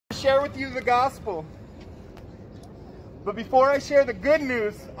share with you the gospel. But before I share the good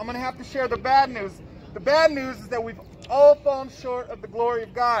news, I'm going to have to share the bad news. The bad news is that we've all fallen short of the glory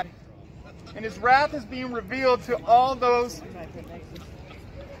of God. And his wrath is being revealed to all those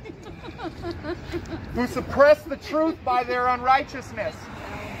who suppress the truth by their unrighteousness.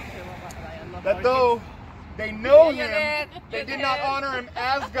 That though they know him, they did not honor him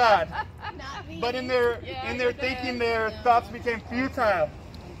as God. But in their thinking, their thoughts became futile.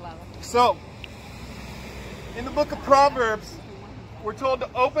 So, in the book of Proverbs, we're told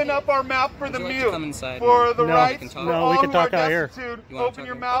to open up our mouth for the mute, for the rights, for all who are destitute. Open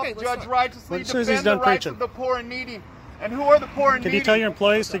your mouth, judge righteously, defend the rights of the poor and needy. And who are the poor and needy? Can you tell your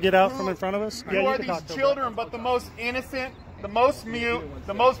employees to get out from in front of us? Who are these children but the most innocent, the most mute,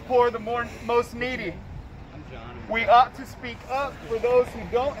 the most poor, the most needy? We ought to speak up for those who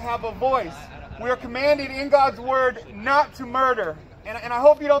don't have a voice. We are commanded in God's word not to murder. And I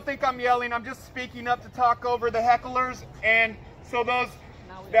hope you don't think I'm yelling. I'm just speaking up to talk over the hecklers, and so those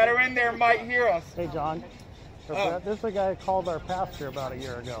that are in there might hear us. Hey, John. This is the guy who called our pastor about a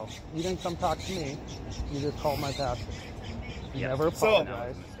year ago. You didn't come talk to me. You just called my pastor. You never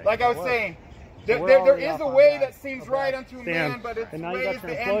apologized. So, like I was saying, there is a way that seems right unto a man, but its and now way you is got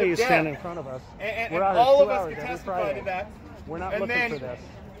your the end employees of standing in death. front of us. And We're out all here of 2 us hours can every testify Friday. to that. We're not looking for this,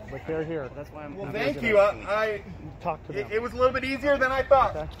 but they're here. That's why I'm. Well, thank you. Talk to them. It was a little bit easier than I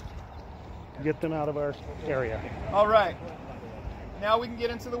thought. Okay. Get them out of our area. All right. Now we can get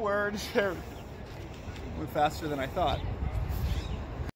into the word. Move faster than I thought.